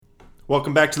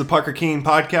Welcome back to the Parker King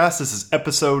Podcast. This is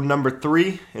episode number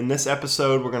 3. In this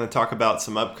episode, we're going to talk about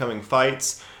some upcoming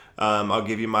fights. I'll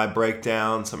give you my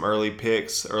breakdown, some early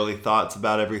picks, early thoughts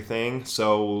about everything.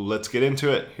 So let's get into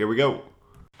it. Here we go.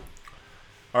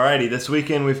 Alrighty, this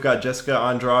weekend we've got Jessica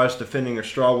Andrade defending her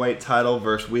strawweight title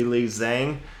versus Weili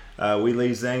Zhang.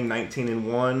 Weili Zhang,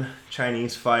 19-1,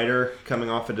 Chinese fighter, coming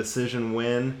off a decision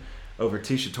win over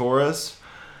Tecia Torres.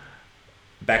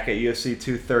 Back at UFC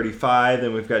 235,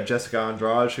 then we've got Jessica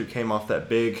Andrade, who came off that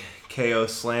big KO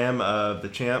slam of the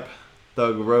champ,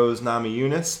 Thug Rose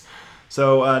Namajunas.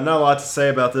 So not a lot to say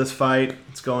about this fight.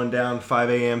 It's going down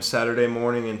 5 a.m. Saturday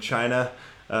morning in China.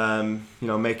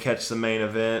 May catch the main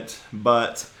event,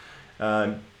 but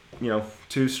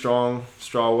two strong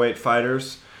strawweight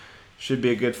fighters. Should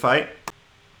be a good fight.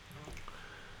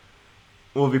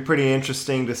 Will be pretty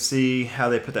interesting to see how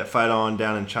they put that fight on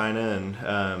down in China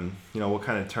and, what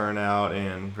kind of turnout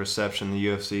and reception the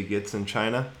UFC gets in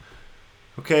China.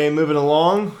 Okay, moving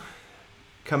along.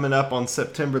 Coming up on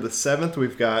September the 7th,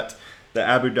 we've got the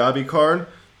Abu Dhabi card.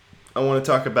 I want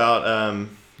to talk about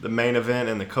the main event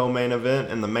and the co-main event.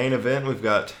 In the main event, we've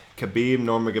got Khabib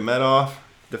Nurmagomedov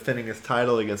defending his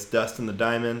title against Dustin the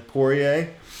Diamond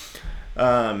Poirier.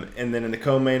 And then in the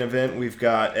co-main event, we've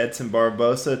got Edson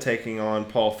Barboza taking on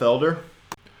Paul Felder.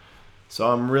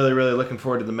 So I'm really, really looking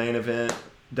forward to the main event,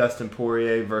 Dustin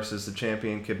Poirier versus the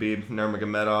champion Khabib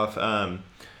Nurmagomedov.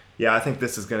 I think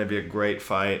this is going to be a great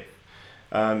fight.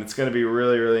 It's going to be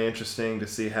really, really interesting to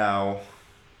see how,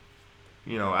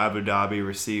 Abu Dhabi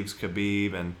receives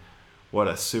Khabib and what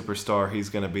a superstar he's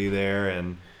going to be there.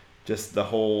 And just the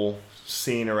whole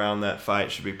scene around that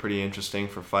fight should be pretty interesting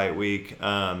for fight week.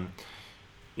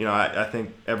 I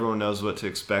think everyone knows what to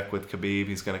expect with Khabib.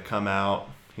 He's going to come out.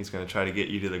 He's going to try to get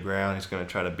you to the ground. He's going to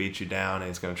try to beat you down, and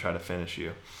he's going to try to finish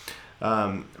you.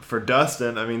 For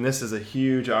Dustin, this is a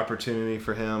huge opportunity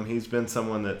for him. He's been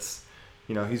someone that's,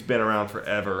 he's been around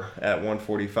forever at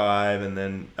 145 and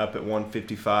then up at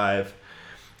 155.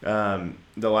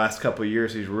 The last couple of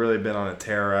years, he's really been on a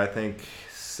tear. I think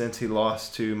since he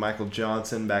lost to Michael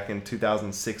Johnson back in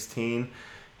 2016,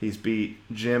 he's beat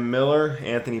Jim Miller,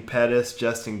 Anthony Pettis,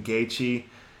 Justin Gaethje,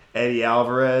 Eddie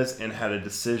Alvarez, and had a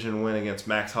decision win against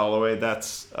Max Holloway.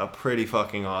 That's a pretty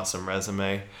fucking awesome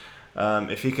resume.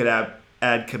 If he could add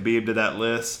Khabib to that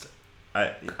list,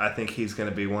 I think he's going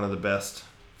to be one of the best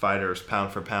fighters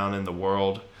pound for pound in the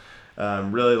world.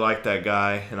 Really like that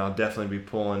guy, and I'll definitely be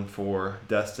pulling for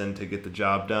Dustin to get the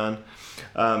job done.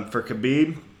 For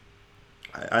Khabib,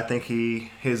 I think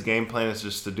his game plan is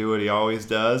just to do what he always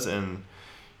does and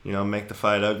make the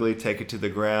fight ugly, take it to the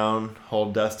ground,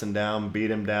 hold Dustin down, beat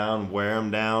him down, wear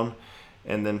him down,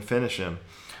 and then finish him.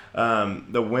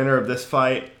 The winner of this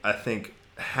fight, I think,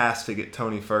 has to get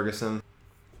Tony Ferguson.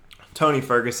 Tony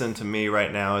Ferguson, to me,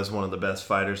 right now, is one of the best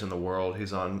fighters in the world.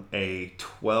 He's on a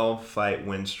 12-fight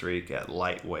win streak at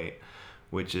lightweight,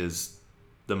 which is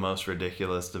the most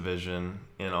ridiculous division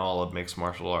in all of mixed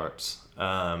martial arts.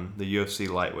 The UFC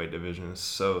lightweight division is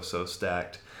so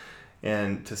stacked.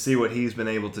 And to see what he's been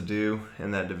able to do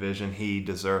in that division, he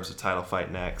deserves a title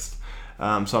fight next.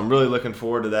 So I'm really looking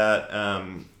forward to that.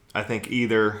 I think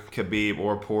either Khabib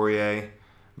or Poirier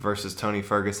versus Tony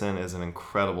Ferguson is an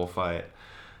incredible fight.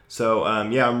 So,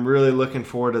 I'm really looking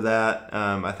forward to that.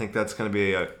 I think that's going to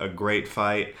be a great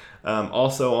fight.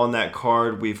 Also on that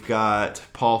card, we've got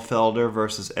Paul Felder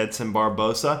versus Edson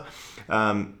Barboza.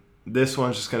 This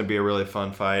one's just going to be a really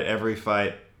fun fight. Every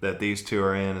fight that these two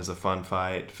are in is a fun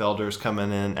fight. Felder's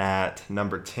coming in at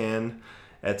number 10.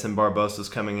 Edson Barboza's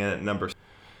coming in at number 6.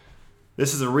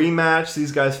 This is a rematch.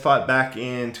 These guys fought back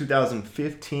in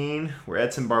 2015 where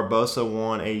Edson Barboza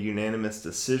won a unanimous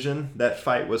decision. That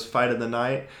fight was fight of the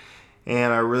night,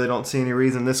 and I really don't see any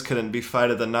reason this couldn't be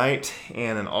fight of the night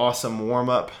and an awesome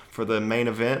warm-up for the main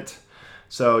event.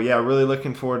 So, really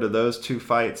looking forward to those two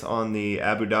fights on the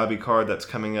Abu Dhabi card that's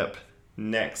coming up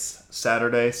next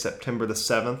Saturday, September the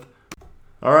 7th.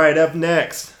 All right, up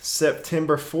next,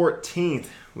 September 14th,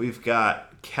 we've got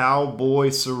Cowboy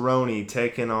Cerrone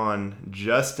taking on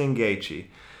Justin Gaethje.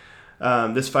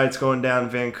 This fight's going down in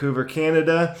Vancouver,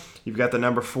 Canada. You've got the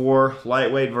number 4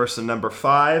 lightweight versus the number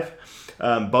 5.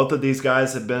 Both of these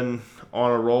guys have been on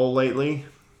a roll lately.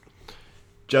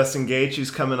 Justin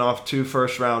Gaethje's coming off 2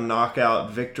 first-round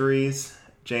knockout victories,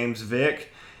 James Vick,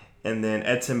 and then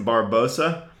Edson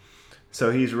Barboza.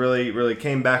 So he's really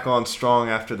came back on strong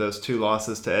after those 2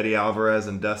 losses to Eddie Alvarez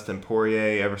and Dustin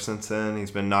Poirier. Ever since then,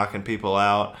 he's been knocking people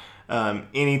out.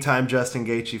 Anytime Justin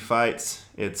Gaethje fights,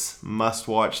 it's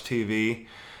must-watch TV.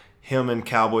 Him and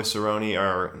Cowboy Cerrone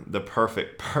are the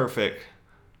perfect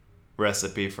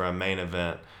recipe for a main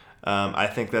event. I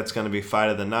think that's going to be fight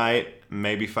of the night,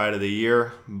 maybe fight of the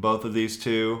year. Both of these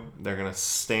two, they're going to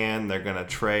stand, they're going to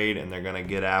trade, and they're going to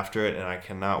get after it. And I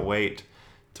cannot wait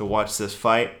to watch this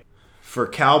fight. For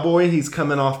Cowboy, he's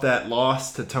coming off that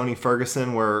loss to Tony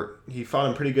Ferguson where he fought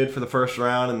him pretty good for the first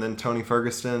round, and then Tony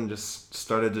Ferguson just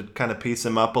started to kind of piece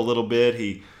him up a little bit.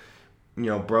 He,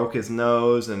 broke his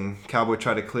nose, and Cowboy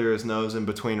tried to clear his nose in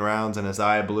between rounds, and his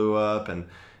eye blew up, and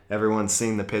everyone's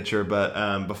seen the picture.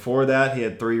 But before that, he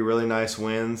had 3 really nice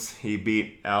wins. He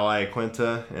beat Al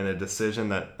Iaquinta in a decision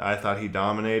that I thought he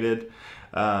dominated.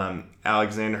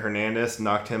 Alexander Hernandez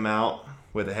knocked him out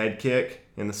with a head kick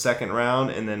in the second round,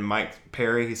 and then Mike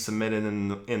Perry he submitted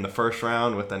in the first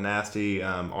round with a nasty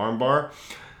armbar.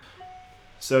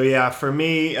 So yeah, for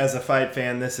me as a fight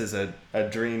fan, this is a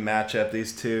dream matchup.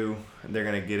 These two, they're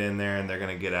going to get in there and they're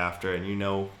going to get after it, and you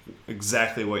know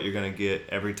exactly what you're going to get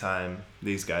every time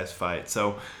these guys fight.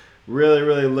 So really,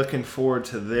 really looking forward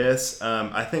to this.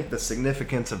 I think the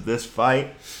significance of this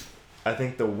fight, I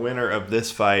think the winner of this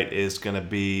fight is going to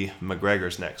be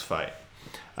McGregor's next fight.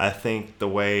 I think the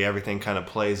way everything kind of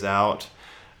plays out,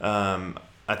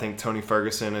 I think Tony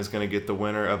Ferguson is going to get the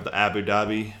winner of the Abu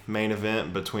Dhabi main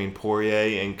event between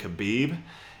Poirier and Khabib.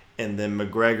 And then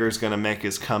McGregor's going to make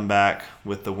his comeback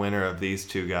with the winner of these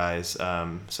two guys.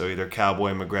 So either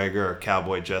Cowboy McGregor or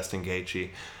Cowboy Justin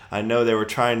Gaethje. I know they were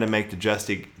trying to make the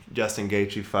Justin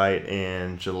Gaethje fight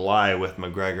in July with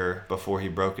McGregor before he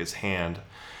broke his hand.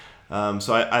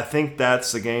 So I think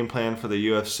that's the game plan for the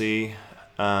UFC.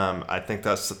 I think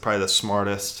that's probably the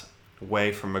smartest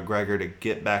way for McGregor to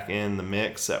get back in the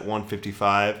mix at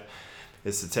 155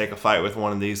 is to take a fight with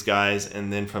one of these guys,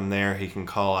 and then from there he can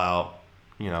call out,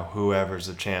 whoever's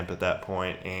the champ at that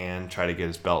point and try to get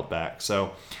his belt back.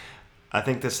 So I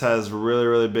think this has really,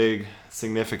 really big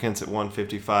significance at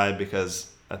 155 because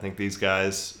I think these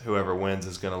guys, whoever wins,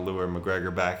 is going to lure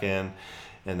McGregor back in,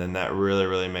 and then that really,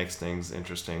 really makes things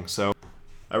interesting. So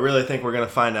I really think we're going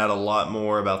to find out a lot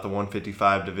more about the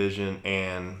 155 division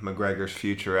and McGregor's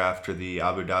future after the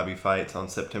Abu Dhabi fights on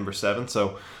September 7th.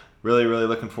 So really, really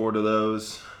looking forward to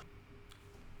those.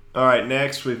 All right,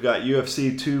 next we've got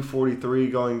UFC 243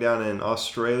 going down in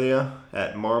Australia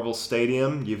at Marvel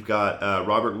Stadium. You've got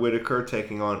Robert Whittaker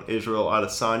taking on Israel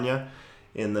Adesanya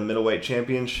in the middleweight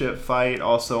championship fight.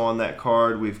 Also on that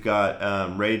card, we've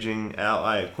got Raging Al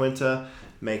Iaquinta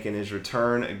making his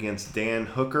return against Dan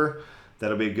Hooker.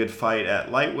 That'll be a good fight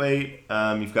at lightweight.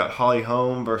 You've got Holly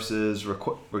Holm versus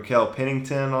Raquel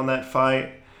Pennington on that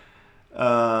fight.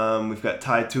 We've got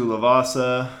Tai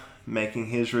Tuivasa making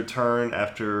his return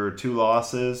after 2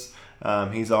 losses.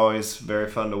 He's always very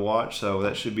fun to watch, so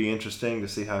that should be interesting to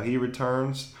see how he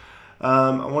returns.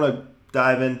 I want to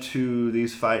dive into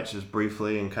these fights just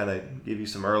briefly and kind of give you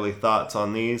some early thoughts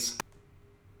on these.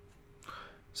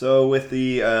 So with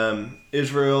the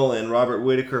Israel and Robert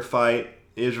Whittaker fight,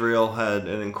 Israel had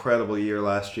an incredible year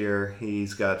last year.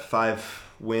 He's got 5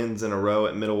 wins in a row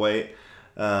at middleweight.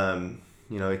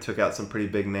 He took out some pretty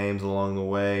big names along the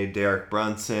way. Derek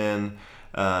Brunson,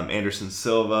 Anderson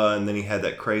Silva, and then he had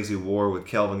that crazy war with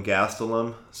Kelvin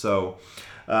Gastelum. So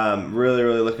really,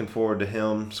 really looking forward to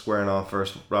him squaring off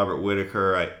versus Robert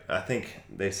Whittaker. I think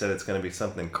they said it's going to be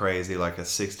something crazy like a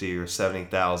 60 or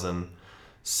 70,000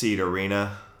 seat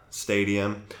arena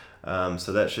stadium.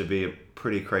 So that should be a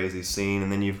pretty crazy scene.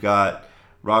 And then you've got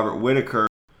Robert Whittaker,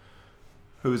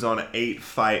 who's on an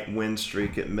 8-fight win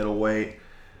streak at middleweight.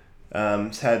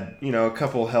 He's had, a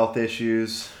couple health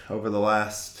issues over the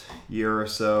last year or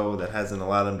so that hasn't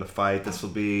allowed him to fight. This will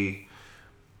be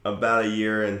about a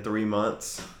year and 3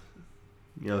 months,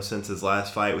 since his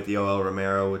last fight with Yoel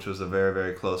Romero, which was a very,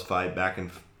 very close fight, back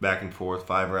and forth,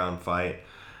 5-round fight.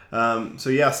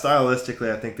 So yeah,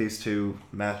 stylistically, I think these two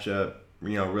match up,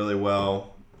 really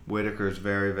well. Whittaker's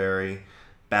very, very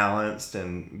balanced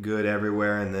and good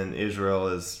everywhere, and then Israel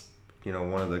is,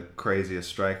 one of the craziest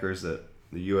strikers that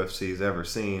the UFC's ever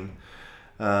seen.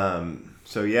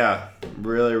 So yeah,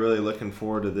 really, really looking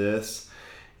forward to this.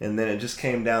 And then it just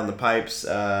came down the pipes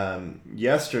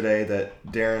yesterday that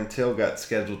Darren Till got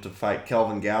scheduled to fight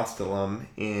Kelvin Gastelum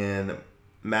in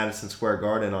Madison Square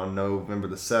Garden on November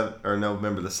the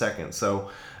 2nd. So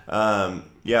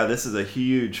yeah, this is a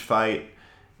huge fight.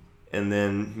 And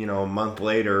then, a month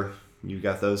later, you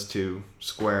got those two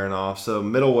squaring off. So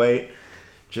middleweight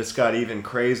just got even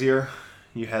crazier.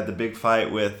 You had the big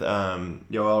fight with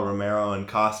Yoel Romero and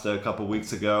Costa a couple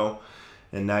weeks ago.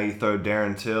 And now you throw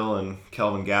Darren Till and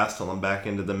Kelvin Gastelum back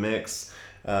into the mix.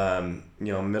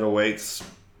 Middleweight's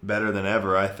better than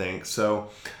ever, I think. So,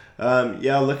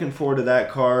 yeah, looking forward to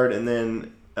that card. And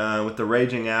then with the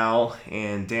Raging Al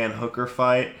and Dan Hooker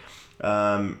fight,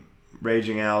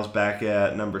 Raging Al's back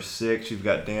at number 6. You've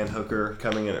got Dan Hooker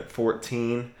coming in at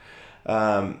 14.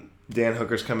 Dan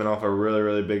Hooker's coming off a really,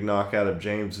 really big knockout of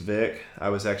James Vick. I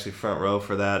was actually front row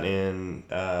for that in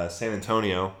San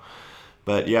Antonio.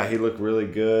 But, yeah, he looked really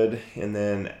good. And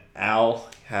then Al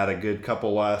had a good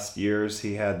couple last years.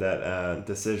 He had that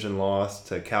decision loss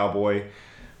to Cowboy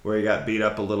where he got beat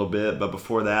up a little bit. But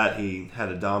before that, he had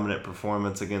a dominant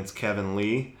performance against Kevin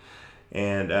Lee.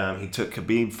 And he took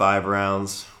Khabib 5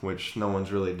 rounds, which no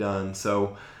one's really done.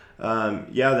 So,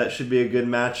 yeah, that should be a good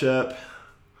matchup.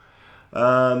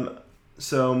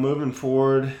 So moving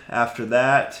forward after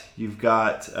that, you've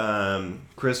got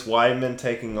Chris Weidman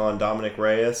taking on Dominic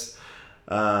Reyes.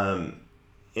 And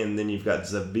then you've got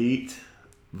Zabit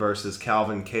versus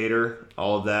Calvin Kattar.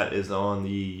 All of that is on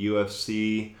the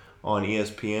UFC on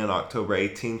ESPN October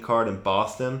 18 card in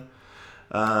Boston.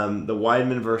 The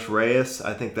Weidman versus Reyes,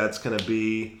 I think that's going to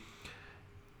be,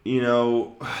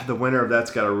 the winner of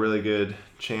that's got a really good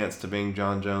chance to being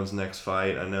John Jones' next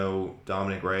fight. I know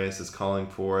Dominic Reyes is calling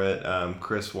for it.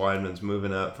 Chris Weidman's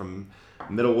moving up from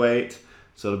middleweight,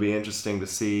 so it'll be interesting to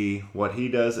see what he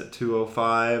does at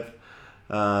 205.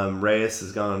 Reyes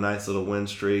has gone a nice little win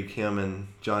streak. Him and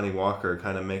Johnny Walker are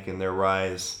kind of making their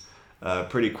rise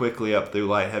pretty quickly up through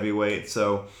light heavyweight.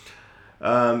 So,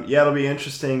 it'll be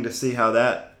interesting to see how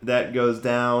that goes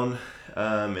down.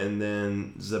 And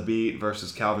then Zabit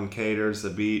versus Calvin Kattar.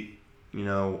 Zabit,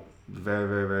 very,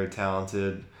 very, very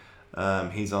talented.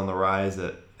 He's on the rise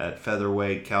at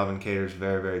featherweight. Calvin Kattar's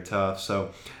very, very tough.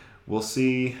 So we'll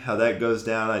see how that goes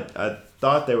down. I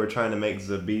thought they were trying to make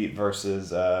Zabit versus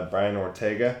Brian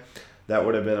Ortega. That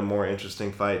would have been a more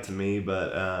interesting fight to me.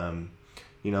 But,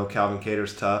 Calvin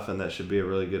Kattar's tough, and that should be a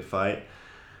really good fight.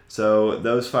 So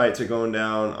those fights are going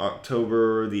down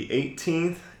October the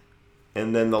 18th.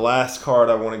 And then the last card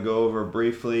I want to go over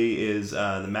briefly is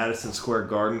the Madison Square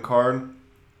Garden card.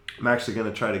 I'm actually going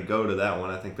to try to go to that one.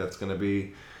 I think that's going to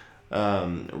be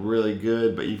really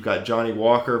good. But you've got Johnny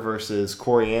Walker versus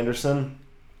Corey Anderson.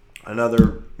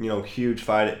 Another, huge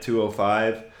fight at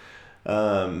 205.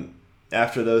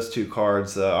 After those two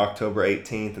cards, October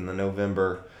 18th and the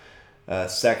November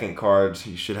 2nd cards,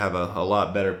 you should have a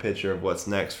lot better picture of what's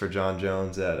next for John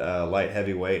Jones at light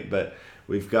heavyweight. But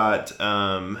we've got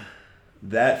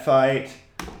that fight.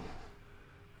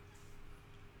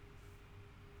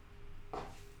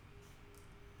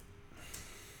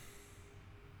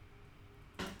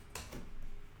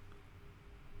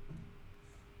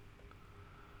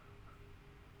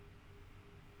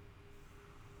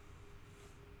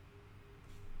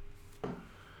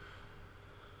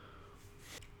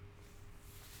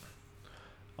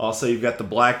 Also, you've got the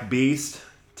Black Beast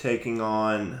taking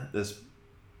on this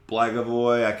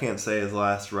Blagavoy. I can't say his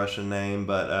last Russian name,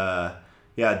 but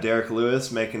Derek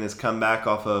Lewis making his comeback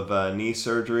off of knee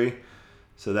surgery.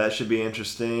 So that should be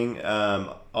interesting.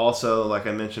 Also, like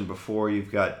I mentioned before,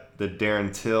 you've got the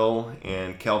Darren Till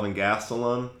and Kelvin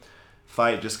Gastelum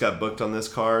fight just got booked on this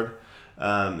card.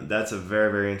 That's a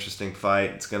very, very interesting fight.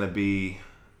 It's going to be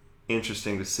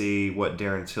interesting to see what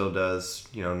Darren Till does,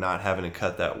 not having to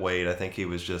cut that weight. I think he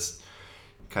was just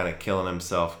kind of killing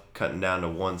himself, cutting down to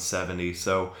 170.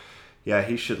 So, yeah,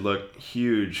 he should look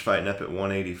huge fighting up at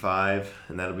 185,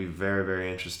 and that'll be very, very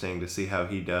interesting to see how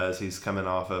he does. He's coming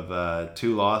off of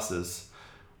 2 losses,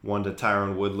 one to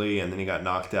Tyron Woodley, and then he got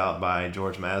knocked out by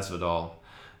George Masvidal.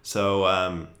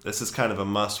 So this is kind of a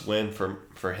must-win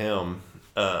for him.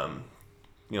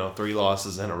 3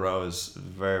 losses in a row is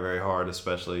very, very hard,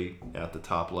 especially at the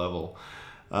top level.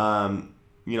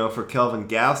 For Kelvin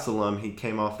Gastelum, he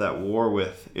came off that war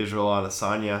with Israel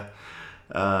Adesanya.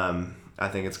 I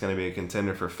think it's going to be a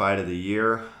contender for Fight of the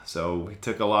Year. So he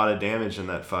took a lot of damage in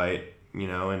that fight,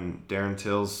 and Darren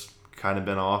Till's kind of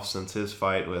been off since his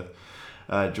fight with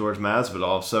George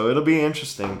Masvidal. So it'll be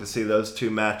interesting to see those two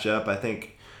match up. I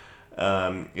think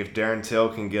if Darren Till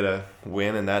can get a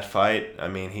win in that fight,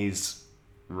 he's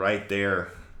right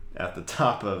there at the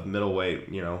top of middleweight,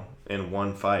 in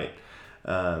one fight.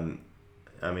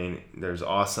 There's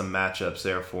awesome matchups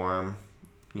there for him.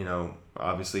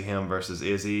 Obviously him versus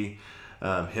Izzy,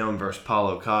 him versus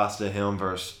Paulo Costa, him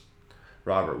versus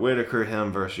Robert Whittaker,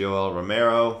 him versus Yoel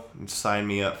Romero. Sign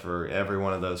me up for every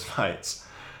one of those fights.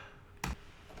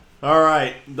 All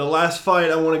right, the last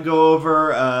fight I want to go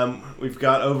over, we've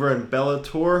got over in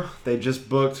Bellator. They just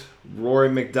booked Rory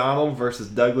McDonald versus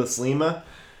Douglas Lima.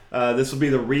 This will be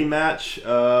the rematch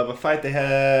of a fight they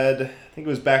had, I think it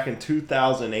was back in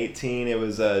 2018. It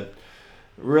was a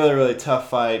really, really tough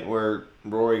fight where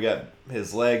Rory got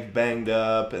his leg banged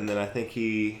up, and then I think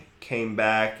he came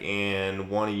back and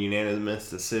won a unanimous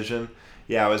decision.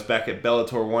 Yeah, I was back at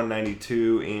Bellator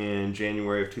 192 in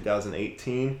January of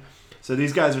 2018. So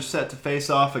these guys are set to face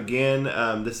off again.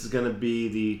 This is going to be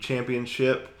the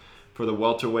championship for the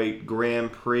welterweight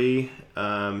Grand Prix.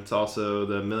 It's also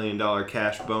the $1 million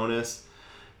cash bonus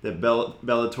that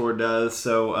Bellator does.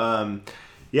 So,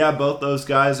 yeah, both those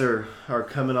guys are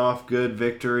coming off good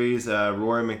victories.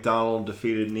 Rory McDonald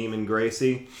defeated Neiman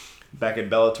Gracie back at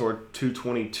Bellator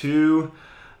 222.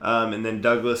 And then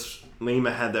Douglas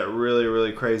Lima had that really,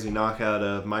 really crazy knockout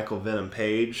of Michael Venom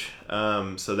Page.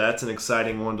 So that's an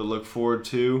exciting one to look forward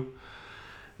to.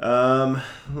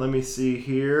 Let me see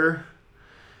here.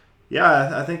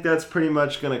 Yeah, I think that's pretty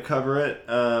much going to cover it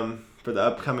for the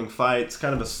upcoming fights.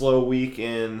 Kind of a slow week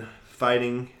in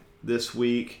fighting this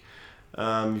week.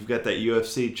 You've got that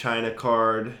UFC China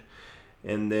card,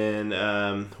 and then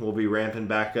we'll be ramping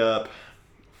back up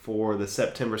for the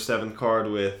September 7th card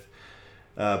with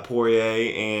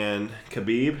Poirier and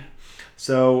Khabib.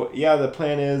 So, yeah, the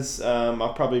plan is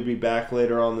I'll probably be back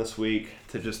later on this week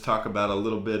to just talk about a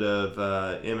little bit of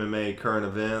MMA current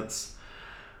events.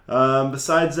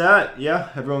 Besides that, yeah,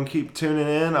 everyone keep tuning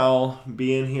in. I'll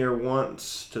be in here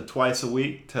once to twice a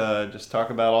week to just talk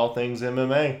about all things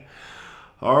MMA.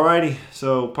 Alrighty,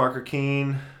 so Parker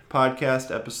Keene Podcast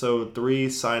Episode 3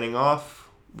 signing off.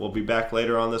 We'll be back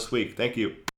later on this week. Thank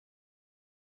you.